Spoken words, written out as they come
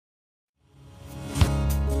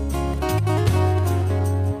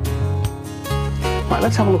Right,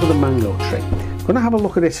 let's have a look at the mango tree. I'm going to have a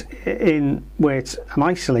look at it in where it's an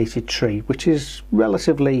isolated tree, which is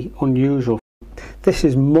relatively unusual. This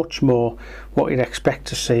is much more what you'd expect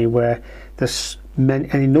to see, where there's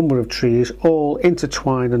any number of trees all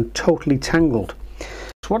intertwined and totally tangled.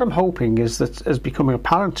 So what I'm hoping is that, as becoming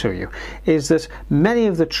apparent to you, is that many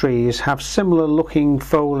of the trees have similar looking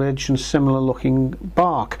foliage and similar looking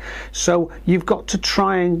bark. So you've got to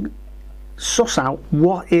try and suss out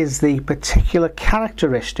what is the particular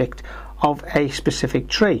characteristic of a specific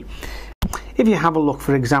tree. If you have a look,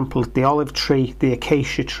 for example, at the olive tree, the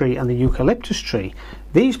acacia tree and the eucalyptus tree,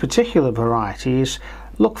 these particular varieties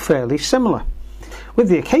look fairly similar. With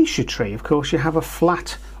the acacia tree, of course, you have a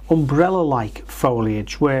flat umbrella-like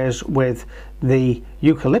foliage, whereas with the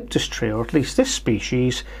eucalyptus tree, or at least this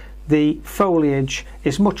species, the foliage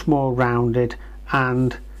is much more rounded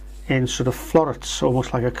and in sort of florets,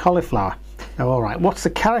 almost like a cauliflower. Now, alright, what's the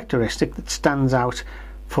characteristic that stands out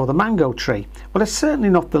for the mango tree? Well, it's certainly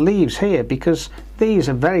not the leaves here, because these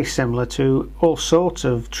are very similar to all sorts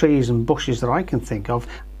of trees and bushes that I can think of,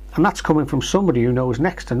 and that's coming from somebody who knows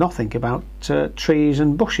next to nothing about trees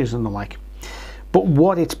and bushes and the like. But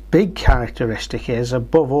what its big characteristic is,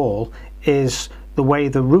 above all, is the way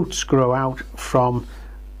the roots grow out from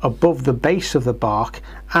above the base of the bark,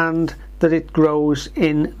 and that it grows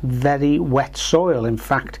in very wet soil. In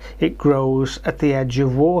fact, it grows at the edge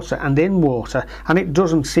of water and in water, and it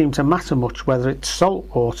doesn't seem to matter much whether it's salt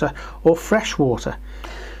water or fresh water.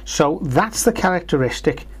 So that's the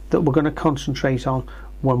characteristic that we're going to concentrate on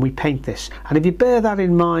when we paint this. And if you bear that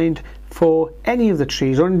in mind for any of the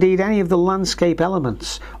trees, or indeed any of the landscape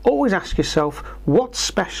elements, always ask yourself, what's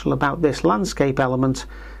special about this landscape element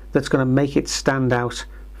that's going to make it stand out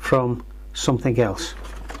from something else?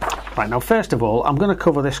 Right, now first of all, I'm going to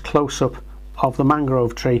cover this close-up of the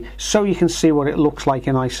mangrove tree so you can see what it looks like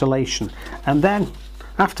in isolation, and then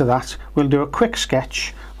after that we'll do a quick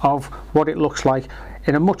sketch of what it looks like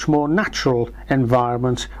in a much more natural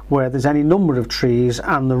environment, where there's any number of trees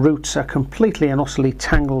and the roots are completely and utterly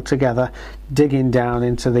tangled together, digging down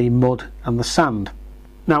into the mud and the sand.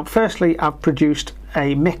 Now firstly, I've produced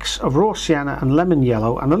a mix of raw sienna and lemon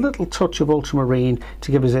yellow and a little touch of ultramarine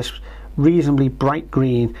to give us this reasonably bright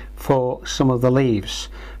green for some of the leaves.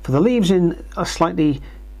 For the leaves in a slightly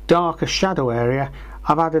darker shadow area,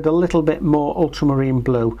 I've added a little bit more ultramarine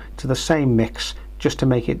blue to the same mix just to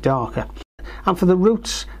make it darker. And for the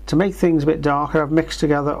roots, to make things a bit darker, I've mixed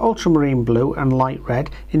together ultramarine blue and light red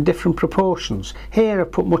in different proportions. Here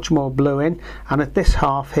I've put much more blue in, and at this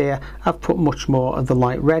half here I've put much more of the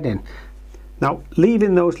light red in. Now,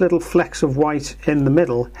 leaving those little flecks of white in the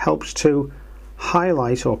middle helps to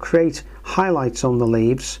highlight or create highlights on the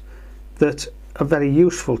leaves that are very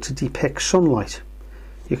useful to depict sunlight.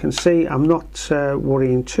 You can see I'm not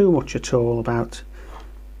worrying too much at all about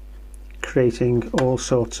creating all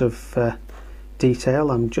sorts of detail.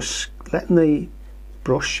 I'm just letting the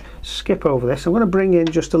brush skip over this. I'm going to bring in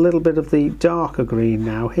just a little bit of the darker green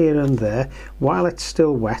now, here and there, while it's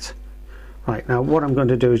still wet. Right, now what I'm going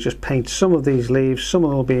to do is just paint some of these leaves. Some of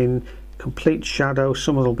them will be in complete shadow,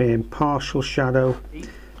 some of them will be in partial shadow.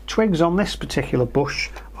 Twigs on this particular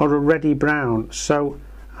bush are already brown, so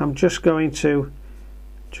I'm just going to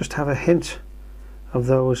just have a hint of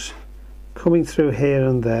those coming through here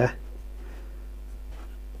and there.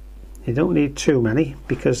 You don't need too many,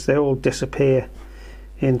 because they all disappear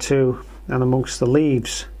into and amongst the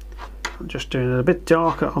leaves. I'm just doing it a bit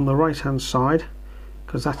darker on the right hand side,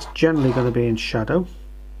 because that's generally going to be in shadow.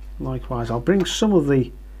 Likewise, I'll bring some of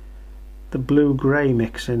the blue-grey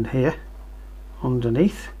mix in here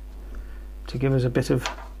underneath to give us a bit of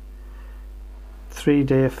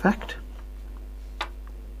 3D effect,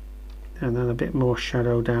 and then a bit more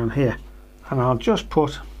shadow down here. And I'll just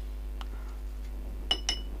put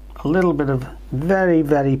a little bit of very,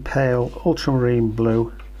 very pale ultramarine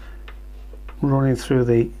blue running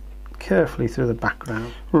carefully through the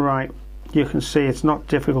background. Right, you can see it's not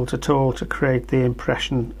difficult at all to create the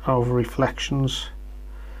impression of reflections.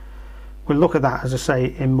 We'll look at that, as I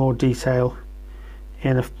say, in more detail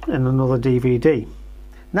in another DVD.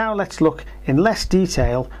 Now let's look in less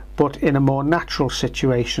detail, but in a more natural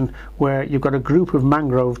situation, where you've got a group of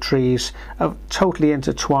mangrove trees totally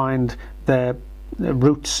intertwined their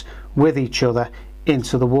roots with each other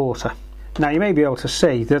into the water. Now you may be able to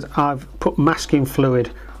see that I've put masking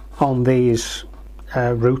fluid on these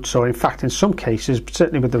roots, or in fact in some cases,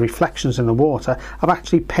 certainly with the reflections in the water, I've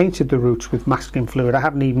actually painted the roots with masking fluid. I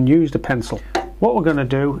haven't even used a pencil. What we're going to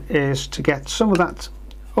do is to get some of that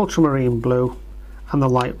ultramarine blue and the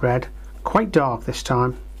light red, quite dark this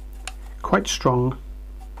time, quite strong,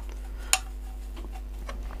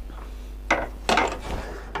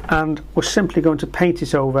 and we're simply going to paint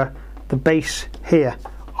it over the base here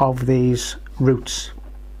of these roots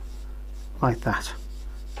like that.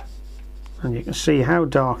 And you can see how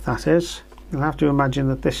dark that is. You'll have to imagine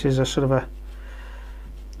that this is a sort of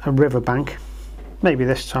a river bank. Maybe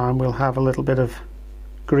this time we'll have a little bit of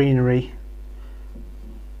greenery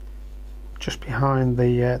just behind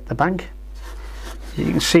the bank. You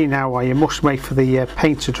can see now why you must wait for the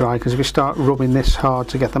paint to dry, because if you start rubbing this hard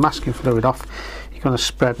to get the masking fluid off, you're going to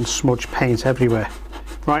spread and smudge paint everywhere.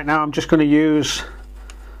 Right now I'm just going to use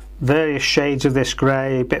various shades of this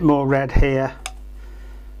grey, a bit more red here,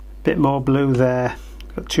 a bit more blue there.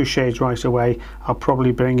 Got 2 shades right away. I'll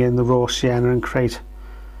probably bring in the raw sienna and create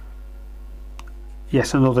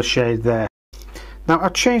yet another shade there. Now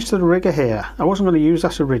I've changed the rigger here. I wasn't going to use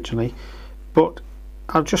that originally, but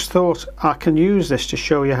I've just thought I can use this to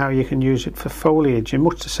show you how you can use it for foliage in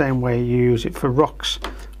much the same way you use it for rocks.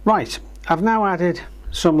 Right, I've now added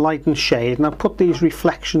some light and shade, and I've put these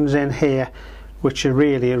reflections in here which are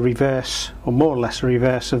really a reverse, or more or less a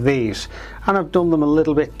reverse of these, and I've done them a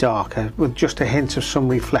little bit darker with just a hint of some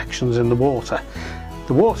reflections in the water.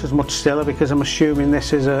 The water's much stiller because I'm assuming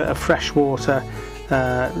this is a freshwater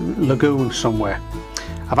lagoon somewhere.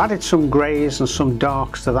 I've added some greys and some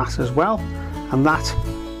darks to that as well, and that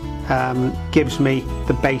gives me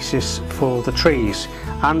the basis for the trees.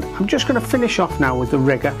 And I'm just going to finish off now with the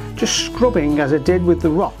rigger, just scrubbing as I did with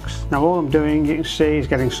the rocks. Now all I'm doing, you can see, is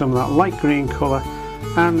getting some of that light green colour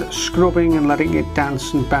and scrubbing and letting it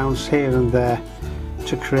dance and bounce here and there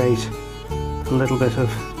to create a little bit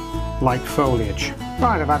of light foliage.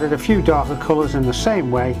 Right, I've added a few darker colours in the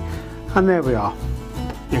same way, and there we are.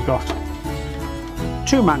 You've got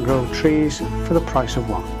 2 mangrove trees for the price of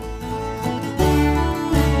 1.